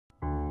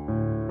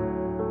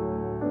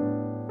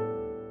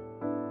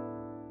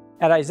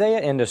At Isaiah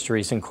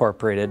Industries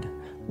Incorporated,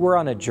 we're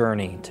on a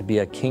journey to be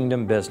a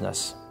kingdom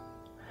business.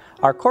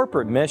 Our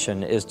corporate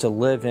mission is to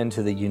live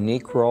into the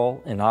unique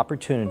role and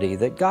opportunity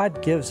that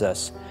God gives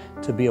us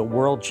to be a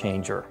world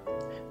changer.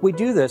 We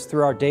do this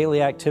through our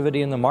daily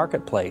activity in the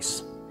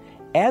marketplace.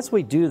 As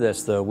we do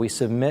this, though, we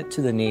submit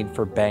to the need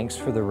for banks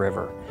for the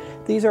river.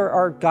 These are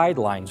our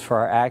guidelines for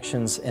our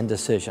actions and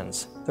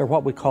decisions. They're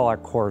what we call our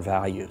core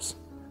values.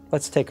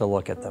 Let's take a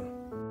look at them.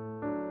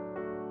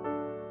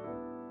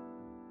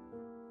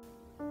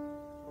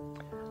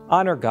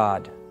 Honor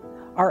God.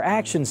 Our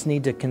actions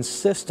need to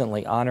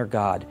consistently honor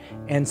God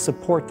and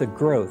support the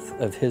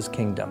growth of His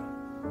kingdom.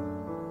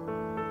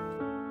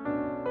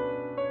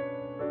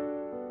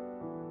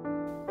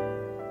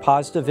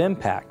 Positive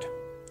impact.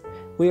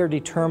 We are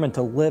determined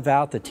to live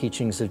out the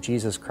teachings of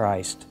Jesus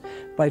Christ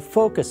by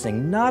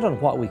focusing not on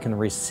what we can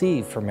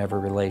receive from every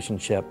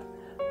relationship,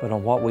 but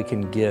on what we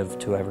can give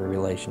to every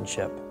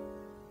relationship.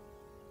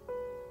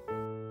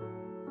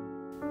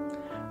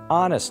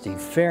 Honesty,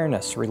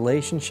 fairness,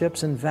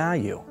 relationships, and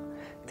value.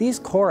 These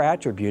core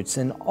attributes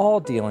in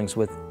all dealings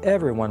with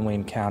everyone we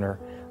encounter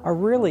are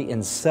really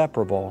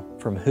inseparable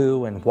from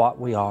who and what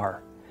we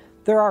are.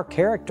 They're our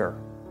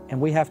character, and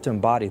we have to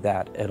embody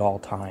that at all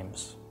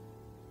times.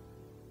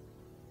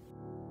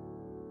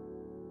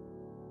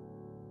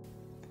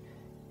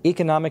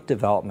 Economic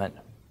development.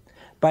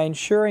 By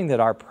ensuring that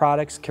our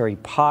products carry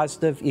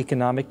positive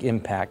economic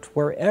impact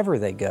wherever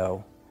they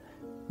go,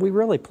 we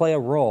really play a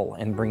role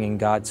in bringing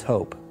God's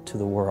hope to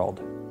the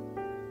world.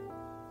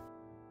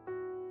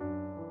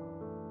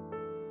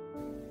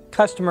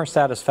 Customer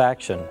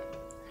satisfaction.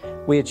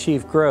 We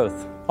achieve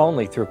growth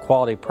only through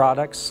quality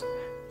products,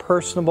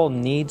 personable,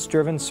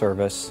 needs-driven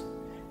service,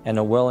 and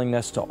a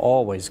willingness to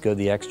always go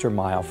the extra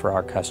mile for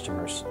our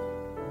customers.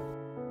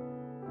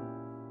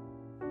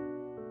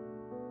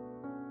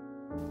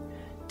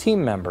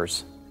 Team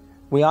members.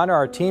 We honor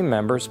our team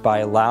members by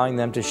allowing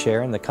them to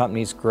share in the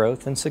company's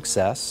growth and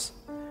success,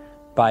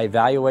 by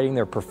evaluating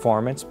their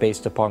performance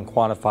based upon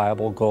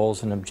quantifiable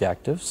goals and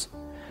objectives,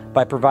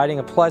 by providing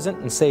a pleasant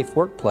and safe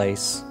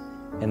workplace,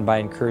 and by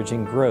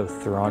encouraging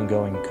growth through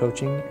ongoing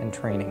coaching and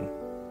training.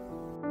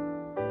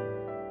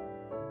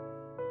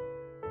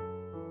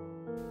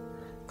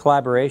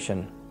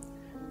 Collaboration.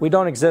 We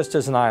don't exist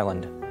as an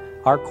island.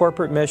 Our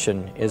corporate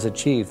mission is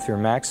achieved through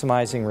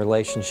maximizing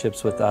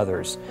relationships with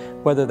others,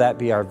 whether that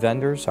be our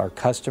vendors, our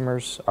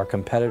customers, our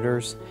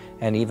competitors,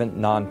 and even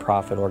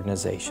nonprofit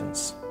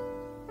organizations.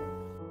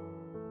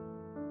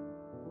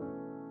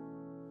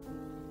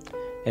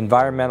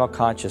 Environmental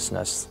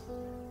consciousness.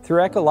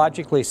 Through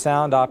ecologically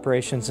sound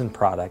operations and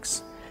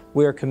products,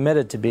 we are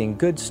committed to being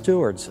good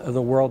stewards of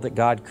the world that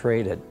God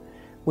created.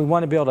 We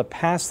want to be able to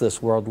pass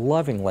this world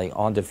lovingly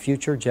on to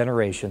future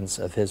generations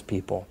of His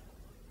people.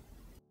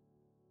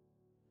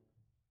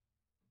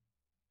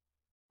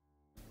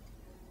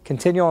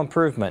 Continual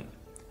improvement.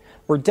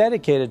 We're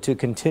dedicated to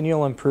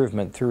continual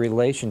improvement through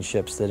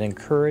relationships that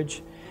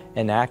encourage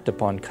and act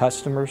upon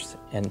customers'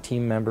 and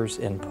team members'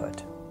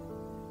 input.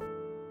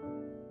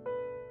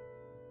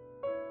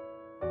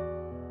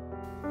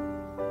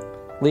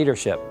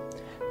 Leadership.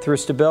 Through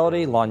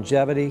stability,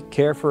 longevity,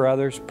 care for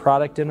others,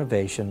 product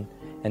innovation,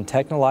 and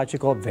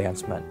technological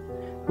advancement,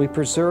 we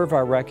preserve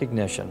our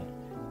recognition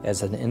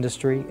as an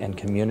industry and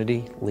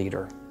community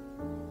leader.